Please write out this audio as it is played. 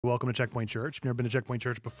Welcome to Checkpoint Church. If you've never been to Checkpoint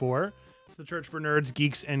Church before, it's the church for nerds,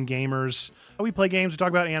 geeks, and gamers. We play games, we talk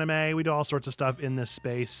about anime, we do all sorts of stuff in this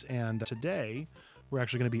space, and today we're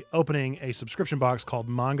actually going to be opening a subscription box called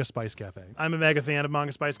Manga Spice Cafe. I'm a mega fan of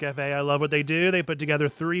Manga Spice Cafe. I love what they do. They put together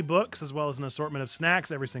 3 books as well as an assortment of snacks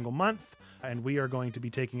every single month, and we are going to be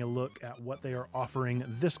taking a look at what they are offering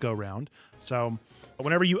this go-round. So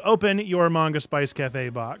whenever you open your Manga Spice Cafe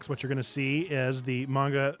box, what you're going to see is the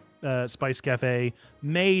Manga Spice Cafe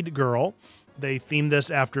Maid Girl. They themed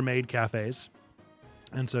this after maid cafes.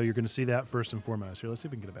 And so you're going to see that first and foremost. Here, let's see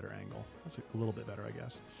if we can get a better angle. That's a little bit better, I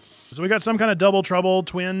guess. So we got some kind of double trouble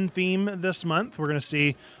twin theme this month. We're going to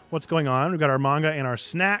see what's going on. We've got our manga and our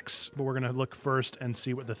snacks, but we're going to look first and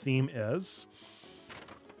see what the theme is.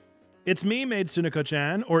 It's me, Maid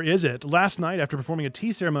Sunako-chan, or is it? Last night, after performing a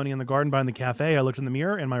tea ceremony in the garden behind the cafe, I looked in the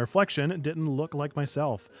mirror and my reflection didn't look like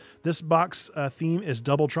myself. This box theme is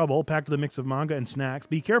double trouble, packed with a mix of manga and snacks.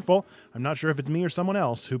 Be careful. I'm not sure if it's me or someone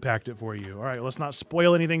else who packed it for you. All right, let's not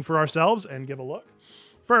spoil anything for ourselves and give a look.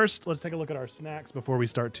 First, let's take a look at our snacks before we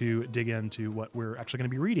start to dig into what we're actually going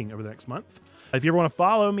to be reading over the next month. If you ever want to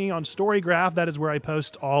follow me on Storygraph, that is where I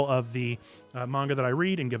post all of the manga that I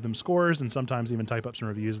read and give them scores and sometimes even type up some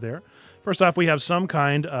reviews there. First off, we have some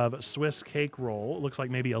kind of Swiss cake roll. It looks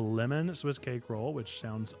like maybe a lemon Swiss cake roll, which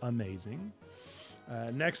sounds amazing.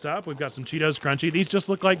 Next up, we've got some Cheetos Crunchy. These just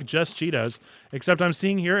look like just Cheetos, except I'm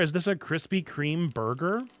seeing here, is this a Krispy Kreme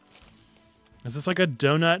burger? Is this like a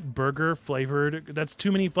donut burger flavored? That's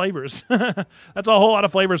too many flavors. That's a whole lot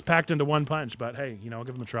of flavors packed into one punch, but hey, you know, I'll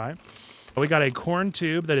give them a try. We got a corn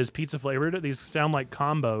tube that is pizza flavored. These sound like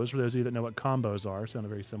combos, for those of you that know what combos are. Sound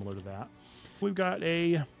very similar to that. We've got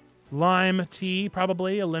a lime tea,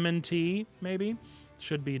 probably a lemon tea, maybe.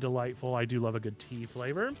 Should be delightful. I do love a good tea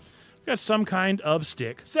flavor. We've got some kind of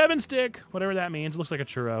stick. 7-stick, whatever that means. It looks like a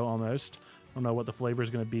churro almost. I don't know what the flavor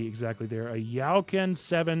is going to be exactly there. A Yauken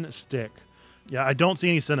 7-stick. Yeah, I don't see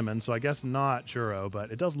any cinnamon, so I guess not churro,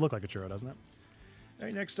 but it does look like a churro, doesn't it? All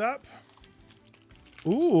right, next up.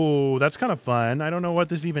 Ooh, that's kind of fun. I don't know what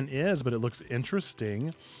this even is, but it looks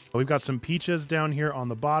interesting. We've got some peaches down here on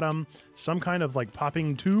the bottom. Some kind of like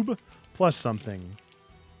popping tube plus something.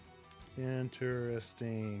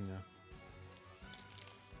 Interesting.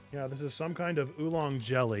 Yeah, this is some kind of oolong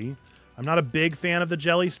jelly. I'm not a big fan of the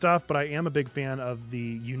jelly stuff, but I am a big fan of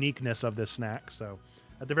the uniqueness of this snack, so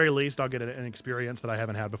at the very least, I'll get an experience that I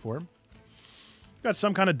haven't had before. Got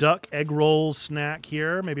some kind of duck egg roll snack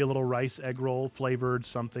here. Maybe a little rice egg roll flavored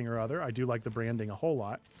something or other. I do like the branding a whole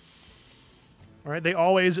lot. All right, they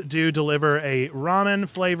always do deliver a ramen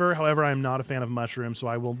flavor. However, I'm not a fan of mushrooms, so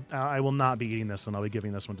I will not be eating this one. I'll be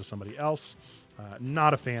giving this one to somebody else.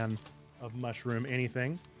 Not a fan of mushroom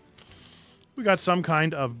anything. We got some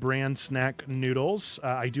kind of brand snack noodles.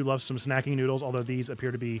 I do love some snacking noodles, although these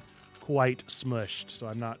appear to be quite smushed, so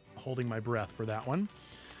I'm not holding my breath for that one.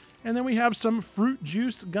 And then we have some fruit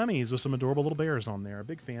juice gummies with some adorable little bears on there. A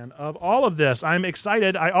big fan of all of this. I'm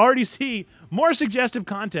excited. I already see more suggestive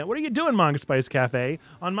content. What are you doing, Manga Spice Cafe,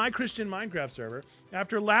 on my Christian Minecraft server?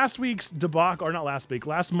 After last week's debacle, or not last week,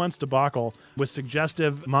 last month's debacle with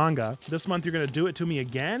suggestive manga, this month you're going to do it to me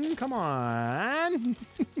again? Come on.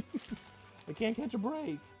 I can't catch a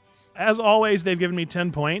break. As always, they've given me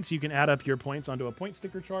 10 points. You can add up your points onto a point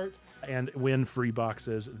sticker chart and win free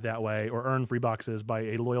boxes that way, or earn free boxes by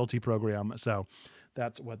a loyalty program. So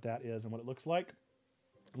that's what that is and what it looks like.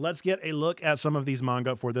 Let's get a look at some of these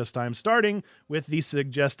manga for this time, starting with the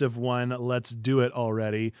suggestive one, Let's Do It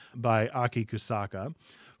Already, by Aki Kusaka.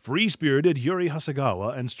 Free-spirited Yuri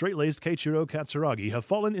Hasegawa and straight-laced Keiichiro Katsuragi have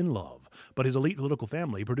fallen in love, but his elite political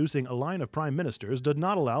family, producing a line of prime ministers, did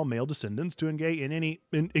not allow male descendants to engage in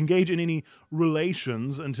any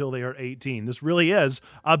relations until they are 18. This really is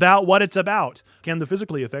about what it's about. Can the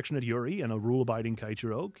physically affectionate Yuri and a rule-abiding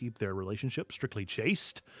Keiichiro keep their relationship strictly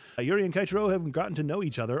chaste? Yuri and Keiichiro have gotten to know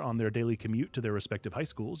each other on their daily commute to their respective high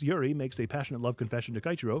schools. Yuri makes a passionate love confession to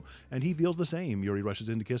Keiichiro, and he feels the same. Yuri rushes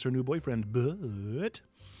in to kiss her new boyfriend, but...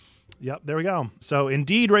 Yep, there we go. So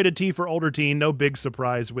indeed rated T for older teen. No big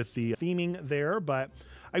surprise with the theming there, but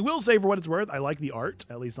I will say for what it's worth, I like the art,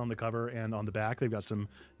 at least on the cover and on the back. They've got some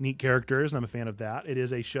neat characters, and I'm a fan of that. It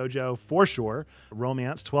is a shoujo for sure.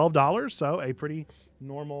 Romance, $12, so a pretty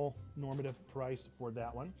normative price for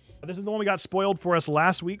that one. This is the one we got spoiled for us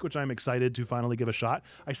last week, which I'm excited to finally give a shot.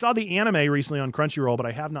 I saw the anime recently on Crunchyroll, but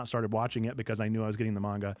I have not started watching it because I knew I was getting the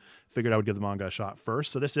manga. Figured I would give the manga a shot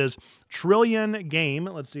first. So this is Trillion Game.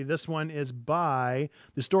 Let's see, this one is the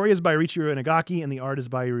story is by Riichiro Inagaki, and the art is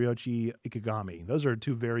by Ryoichi Ikegami. Those are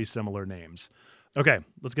two very similar names. Okay,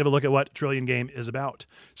 let's give a look at what Trillion Game is about.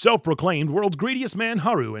 Self-proclaimed world's greediest man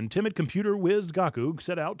Haru and timid computer whiz Gaku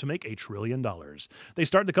set out to make $1 trillion. They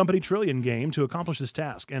start the company Trillion Game to accomplish this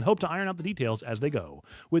task and hope to iron out the details as they go.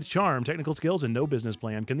 With charm, technical skills, and no business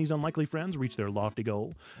plan, can these unlikely friends reach their lofty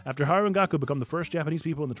goal? After Haru and Gaku become the first Japanese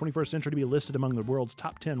people in the 21st century to be listed among the world's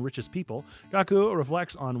top 10 richest people, Gaku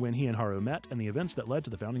reflects on when he and Haru met and the events that led to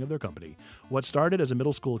the founding of their company. What started as a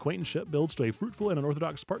middle school acquaintanceship builds to a fruitful and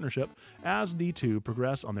unorthodox partnership as the two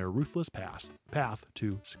progress on their ruthless path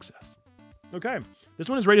to success. Okay, this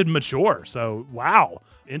one is rated mature, so wow,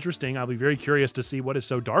 interesting. I'll be very curious to see what is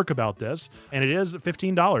so dark about this, and it is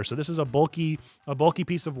 $15. So this is a bulky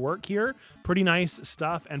piece of work here. Pretty nice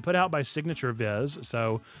stuff, and put out by Signature Viz.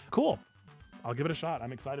 So cool. I'll give it a shot.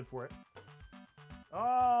 I'm excited for it.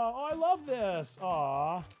 Oh, I love this.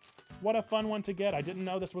 Aw, what a fun one to get. I didn't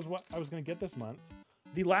know this was what I was going to get this month.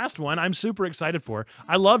 The last one I'm super excited for.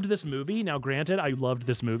 I loved this movie. Now, granted, I loved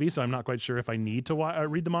this movie, so I'm not quite sure if I need to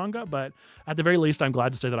read the manga, but at the very least, I'm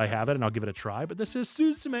glad to say that I have it, and I'll give it a try. But this is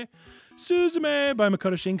Suzume by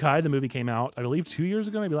Makoto Shinkai. The movie came out, I believe, 2 years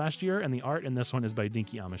ago, maybe last year, and the art in this one is by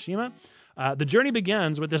Dinky Amashima. The journey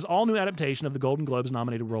begins with this all-new adaptation of the Golden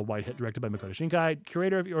Globes-nominated worldwide hit directed by Makoto Shinkai,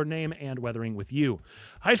 curator of Your Name and Weathering with You.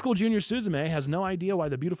 High school junior Suzume has no idea why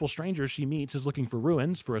the beautiful stranger she meets is looking for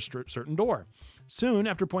ruins for a certain door. Soon,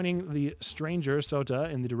 after pointing the stranger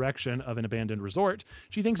Sota in the direction of an abandoned resort,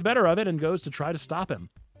 she thinks better of it and goes to try to stop him.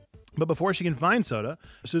 But before she can find Sota,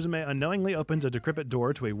 Suzume unknowingly opens a decrepit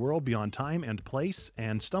door to a world beyond time and place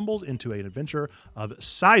and stumbles into an adventure of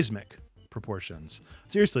seismic proportions.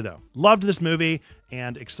 Seriously though, loved this movie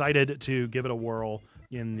and excited to give it a whirl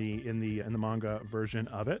in the manga version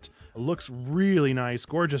of it. It looks really nice,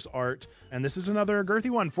 gorgeous art, and this is another girthy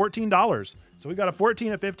one, $14. So we got a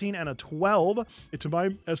 14, a 15, and a 12. To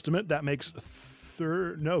my estimate, that makes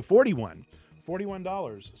 $41.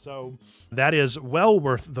 So that is well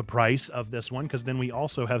worth the price of this one, because then we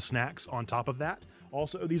also have snacks on top of that.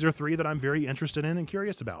 Also, these are three that I'm very interested in and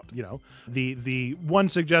curious about. You know, the one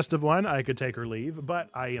suggestive one I could take or leave, but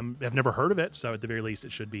have never heard of it, so at the very least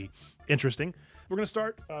it should be interesting. We're going to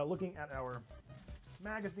start looking at our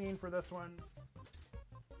magazine for this one.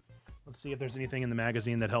 Let's see if there's anything in the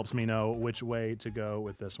magazine that helps me know which way to go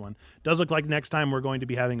with this one. Does look like next time we're going to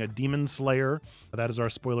be having a Demon Slayer. That is our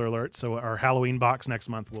spoiler alert. So our Halloween box next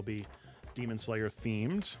month will be Demon Slayer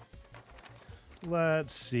themed.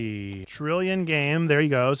 Let's see. Trillion Game. There you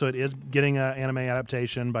go. So it is getting an anime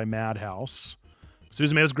adaptation by Madhouse.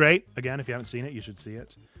 Suzume was great. Again, if you haven't seen it, you should see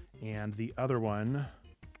it. And the other one.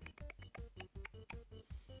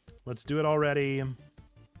 Let's do it already.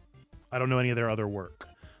 I don't know any of their other work,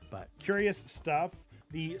 but curious stuff.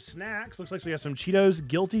 The snacks, looks like we have some Cheetos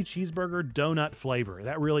Guilty Cheeseburger Donut flavor.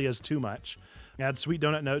 That really is too much. Add sweet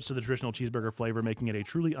donut notes to the traditional cheeseburger flavor, making it a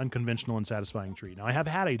truly unconventional and satisfying treat. Now, I have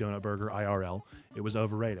had a donut burger IRL. It was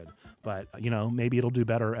overrated, but, you know, maybe it'll do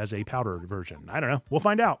better as a powdered version. I don't know. We'll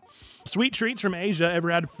find out. Sweet treats from Asia. Ever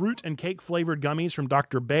had fruit and cake flavored gummies from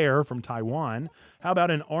Dr. Bear from Taiwan? How about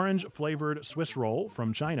an orange flavored Swiss roll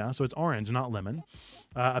from China? So it's orange, not lemon.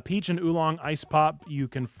 A peach and oolong ice pop you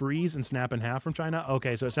can freeze and snap in half from China.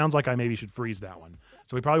 Okay, so it sounds like I maybe should freeze that one.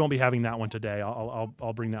 So we probably won't be having that one today.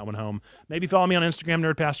 I'll bring that one home. Maybe follow me on Instagram,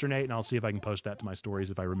 NerdPastorNate, and I'll see if I can post that to my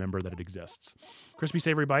stories if I remember that it exists. Crispy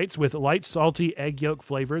Savory Bites with light, salty egg yolk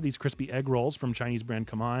flavor. These crispy egg rolls from Chinese brand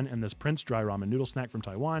Come On and this Prince dry ramen noodle snack from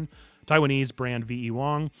Taiwan. Taiwanese brand V.E.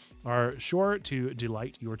 Wong are sure to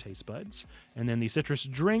delight your taste buds. And then the citrus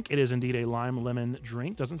drink, it is indeed a lime lemon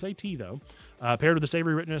drink. Doesn't say tea, though. Paired with the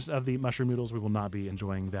savory richness of the mushroom noodles, we will not be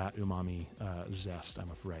enjoying that umami zest,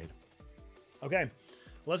 I'm afraid. Okay,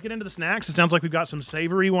 let's get into the snacks. It sounds like we've got some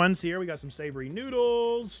savory ones here. We got some savory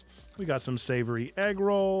noodles. We got some savory egg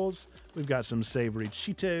rolls. We've got some savory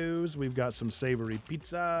Cheetos. We've got some savory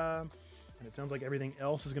pizza. And it sounds like everything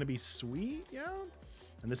else is going to be sweet, yeah?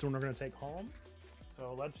 And this one we're going to take home.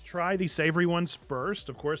 So let's try the savory ones first.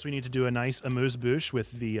 Of course, we need to do a nice amuse-bouche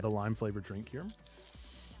with the lime-flavored drink here.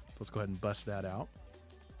 Let's go ahead and bust that out.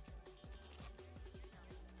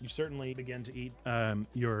 You certainly begin to eat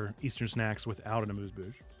your Eastern snacks without an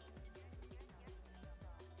amuse-bouche.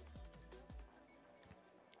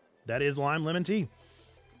 That is lime lemon tea.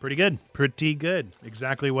 Pretty good. Pretty good.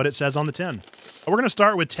 Exactly what it says on the tin. We're going to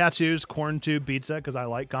start with Tattoo's corn tube pizza because I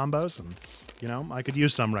like combos and, you know, I could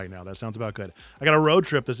use some right now. That sounds about good. I got a road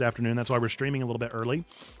trip this afternoon. That's why we're streaming a little bit early.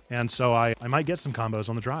 And so I might get some combos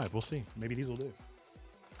on the drive. We'll see. Maybe these will do.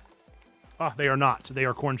 Ah, they are not. They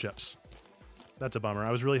are corn chips. That's a bummer. I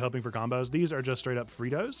was really hoping for combos. These are just straight up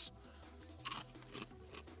Fritos.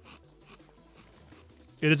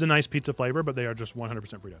 It is a nice pizza flavor, but they are just 100%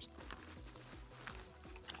 Fritos.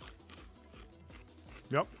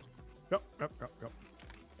 Yep. Yep.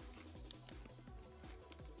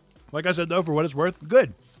 Like I said, though, for what it's worth,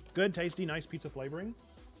 good. Good, tasty, nice pizza flavoring.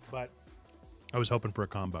 But I was hoping for a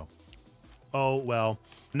combo. Oh, well.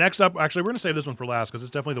 Next up, actually, we're going to save this one for last because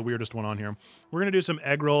it's definitely the weirdest one on here. We're going to do some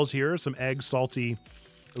egg rolls here, some egg salty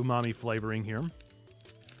umami flavoring here.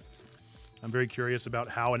 I'm very curious about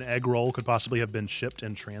how an egg roll could possibly have been shipped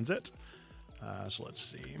in transit. So let's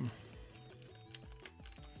see.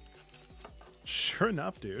 Sure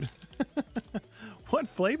enough, dude. What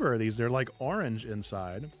flavor are these? They're like orange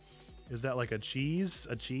inside. Is that like a cheese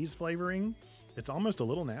flavoring? It's almost a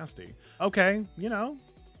little nasty. Okay, you know.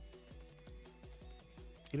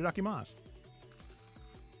 Itadakimasu.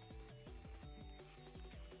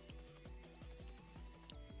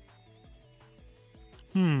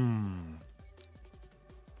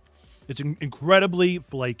 It's incredibly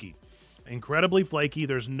flaky. Incredibly flaky.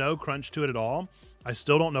 There's no crunch to it at all. I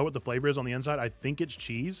still don't know what the flavor is on the inside. I think it's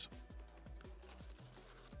cheese.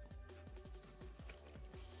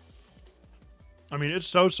 I mean, it's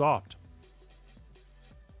so soft.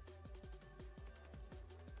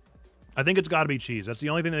 I think it's got to be cheese. That's the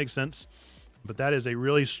only thing that makes sense. But that is a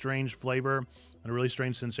really strange flavor and a really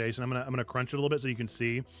strange sensation. I'm gonna crunch it a little bit so you can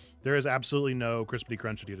see. There is absolutely no crispity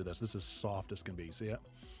crunchy to this. This is soft as can be. See it?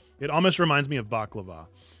 It almost reminds me of baklava.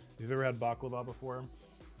 If you've ever had baklava before,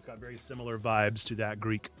 it's got very similar vibes to that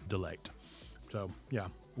Greek delight. So yeah,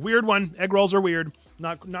 weird one. Egg rolls are weird.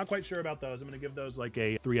 Not quite sure about those. I'm gonna give those like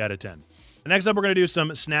a 3 out of 10. Next up, we're gonna do some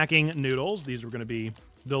snacking noodles. These are gonna be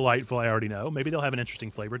delightful. I already know. Maybe they'll have an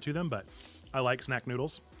interesting flavor to them, but I like snack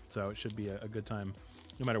noodles, so it should be a good time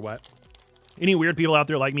no matter what. Any weird people out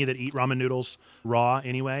there like me that eat ramen noodles raw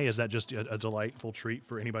anyway? Is that just a delightful treat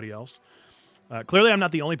for anybody else? Clearly, I'm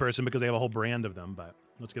not the only person because they have a whole brand of them, but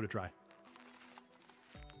let's give it a try.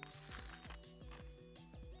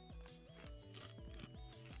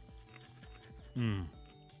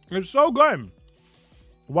 It's so good.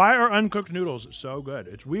 Why are uncooked noodles so good?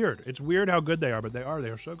 It's weird. It's weird how good they are, but they are. They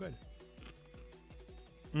are so good.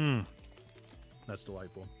 That's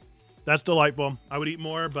delightful. That's delightful. I would eat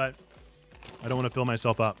more, but I don't want to fill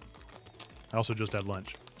myself up. I also just had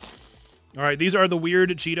lunch. All right, these are the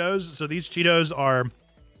weird Cheetos. So these Cheetos are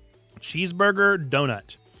cheeseburger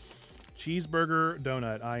donut. Cheeseburger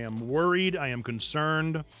donut. I am worried. I am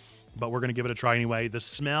concerned, but we're going to give it a try anyway. The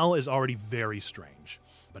smell is already very strange,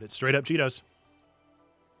 but it's straight up Cheetos.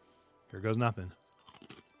 Here goes nothing.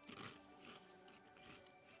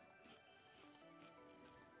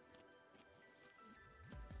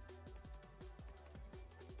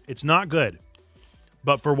 It's not good,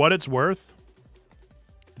 but for what it's worth,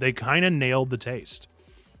 they kind of nailed the taste.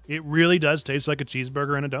 It really does taste like a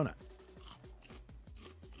cheeseburger and a donut.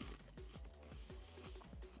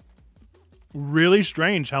 Really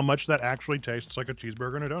strange how much that actually tastes like a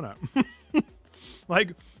cheeseburger and a donut.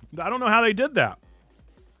 Like, I don't know how they did that.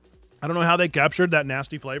 I don't know how they captured that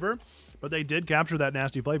nasty flavor, but they did capture that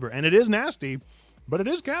nasty flavor. And it is nasty, but it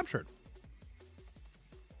is captured.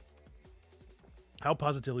 How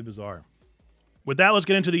positively bizarre. With that, let's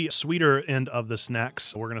get into the sweeter end of the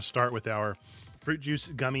snacks. We're going to start with our fruit juice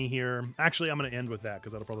gummy here. Actually, I'm going to end with that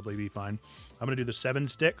because that'll probably be fine. I'm going to do the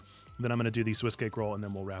 7-stick, then I'm going to do the Swiss cake roll, and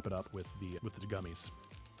then we'll wrap it up with the gummies.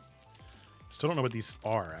 Still don't know what these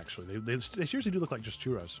are, actually. They seriously do look like just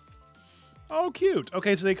churros. Oh, cute.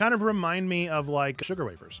 Okay, so they kind of remind me of, like, sugar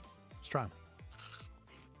wafers. Let's try them.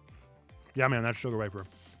 Yeah, man, that's sugar wafer.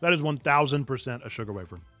 That is 1,000% a sugar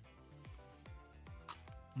wafer.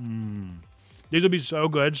 These would be so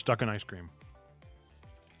good stuck in ice cream.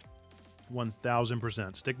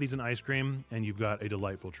 1,000%. Stick these in ice cream, and you've got a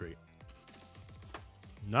delightful treat.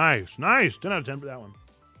 Nice, nice. 10 out of 10 for that one.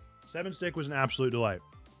 7-stick was an absolute delight.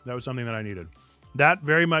 That was something that I needed. That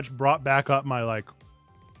very much brought back up my, like,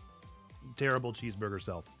 terrible cheeseburger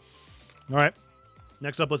self. All right.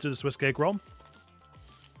 Next up, let's do the Swiss cake roll.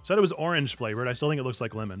 Said it was orange flavored. I still think it looks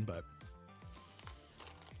like lemon, but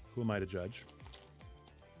who am I to judge?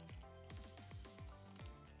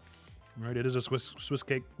 All right, it is a Swiss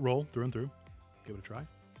cake roll through and through. Give it a try.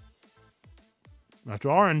 That's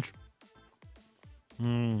orange.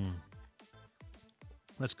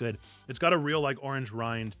 That's good. It's got a real, like, orange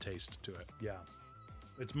rind taste to it. Yeah.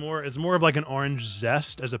 It's more of like an orange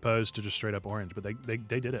zest as opposed to just straight up orange, but they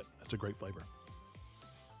did it. That's a great flavor.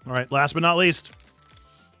 All right, last but not least,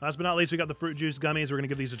 we got the fruit juice gummies. We're gonna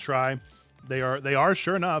give these a try. They are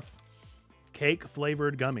sure enough cake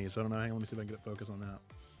flavored gummies. I don't know. Hang on, let me see if I can get focus on that.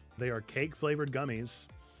 They are cake flavored gummies.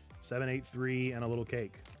 783 and a little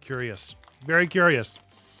cake. Curious, very curious.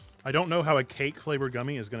 I don't know how a cake flavored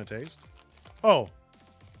gummy is gonna taste. Oh,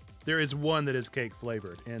 there is one that is cake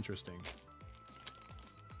flavored. Interesting.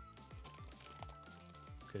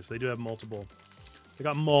 Okay, so they do have multiple. They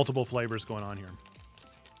got multiple flavors going on here.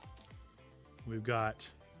 We've got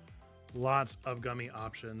lots of gummy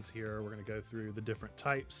options here. We're going to go through the different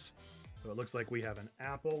types. So it looks like we have an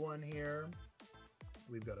apple one here.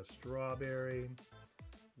 We've got a strawberry.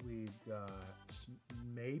 We've got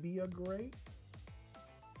maybe a grape.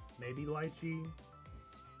 Maybe lychee.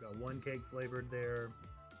 We've got one cake flavored there.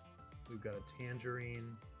 We've got a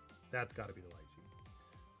tangerine. That's got to be the lychee.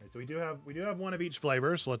 All right, so we do have one of each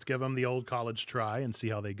flavor. So let's give them the old college try and see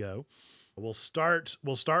how they go. We'll start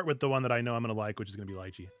with the one that I know I'm going to like, which is going to be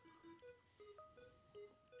lychee.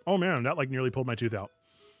 Oh man, that like nearly pulled my tooth out.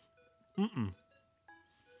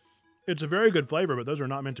 It's a very good flavor, but those are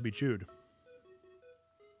not meant to be chewed.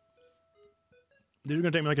 These are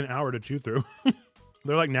going to take me like an hour to chew through.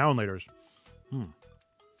 They're like now and laters.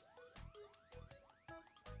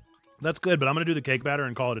 That's good, but I'm going to do the cake batter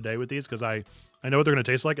and call it a day with these because I know what they're going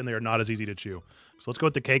to taste like, and they are not as easy to chew. So let's go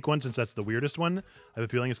with the cake one since that's the weirdest one. I have a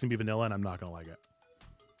feeling it's going to be vanilla, and I'm not going to like it.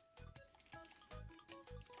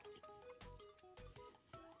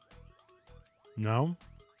 No?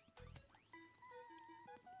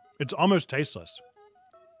 It's almost tasteless.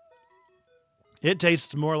 It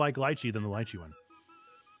tastes more like lychee than the lychee one.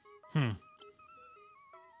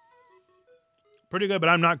 Pretty good, but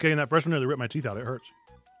I'm not kidding. That first one nearly ripped my teeth out. It hurts.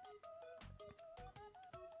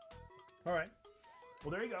 All right.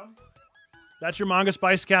 Well, there you go. That's your Manga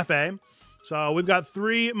Spice Cafe. So we've got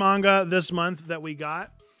 3 manga this month that we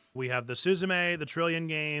got. We have the Suzume, the Trillion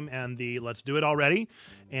Game, and the Let's Do It Already.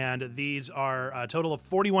 And these are a total of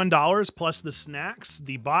 $41 plus the snacks.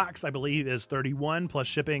 The box, I believe, is $31 plus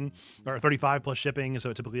shipping, or $35 plus shipping. So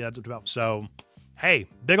it typically adds up to about, so hey,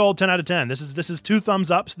 big old 10 out of 10. This is 2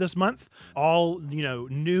 thumbs ups this month. All, you know,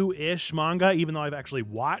 new-ish manga, even though I've actually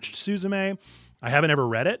watched Suzume. I haven't ever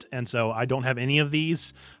read it, and so I don't have any of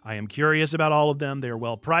these. I am curious about all of them. They are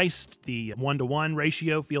well priced. The 1-to-1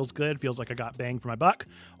 ratio feels good. Feels like I got bang for my buck.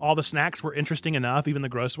 All the snacks were interesting enough. Even the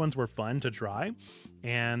gross ones were fun to try.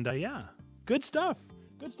 And yeah, good stuff.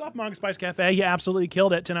 Good stuff, Manga Spice Cafe. You absolutely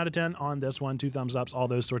killed it. 10 out of 10 on this one. 2 thumbs ups, all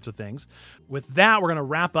those sorts of things. With that, we're going to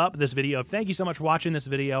wrap up this video. Thank you so much for watching this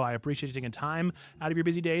video. I appreciate you taking time out of your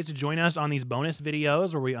busy days to join us on these bonus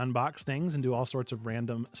videos where we unbox things and do all sorts of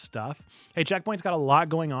random stuff. Hey, Checkpoint's got a lot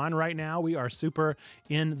going on right now. We are super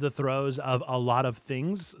in the throes of a lot of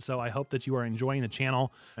things, so I hope that you are enjoying the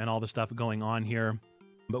channel and all the stuff going on here.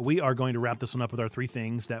 But we are going to wrap this one up with our 3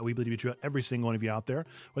 things that we believe to be true. Every single one of you out there,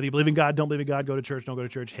 whether you believe in God, don't believe in God, go to church, don't go to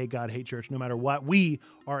church, hate God, hate church, no matter what. We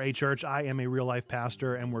are a church. I am a real life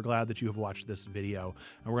pastor, and we're glad that you have watched this video.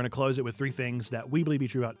 And we're going to close it with 3 things that we believe to be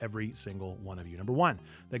true about every single one of you. Number 1,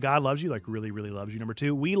 that God loves you, like really, really loves you. Number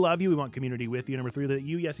 2, we love you. We want community with you. Number 3, that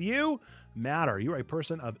you, yes, you matter. You are a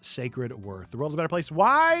person of sacred worth. The world's a better place.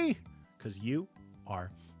 Why? Because you are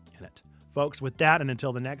in it. Folks, with that, and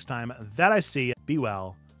until the next time that I see you, be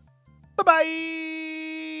well. Bye-bye.